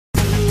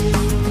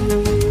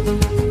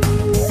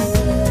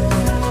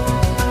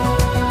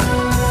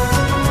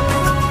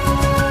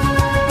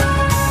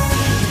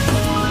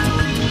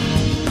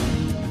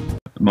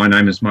My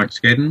name is Mike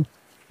Scaddan.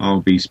 I'll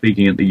be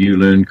speaking at the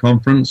ULearn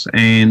conference,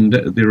 and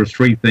there are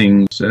three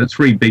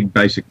big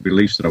basic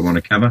beliefs that I want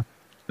to cover.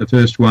 The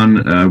first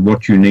one,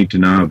 what you need to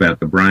know about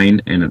the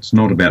brain, and it's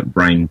not about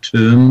brain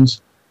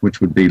terms,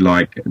 which would be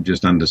like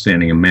just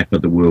understanding a map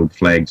of the world,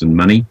 flags and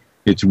money.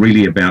 It's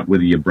really about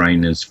whether your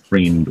brain is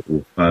friend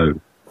or foe.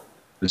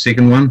 The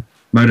second one,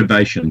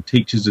 motivation.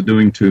 Teachers are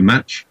doing too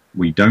much.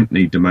 We don't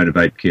need to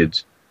motivate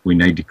kids. We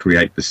need to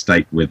create the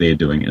state where they're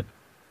doing it.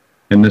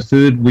 And the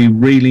third, we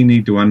really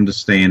need to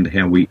understand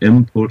how we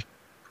input,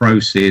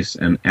 process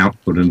and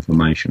output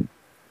information.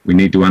 We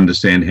need to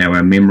understand how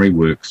our memory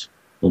works,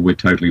 or we're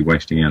totally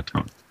wasting our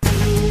time.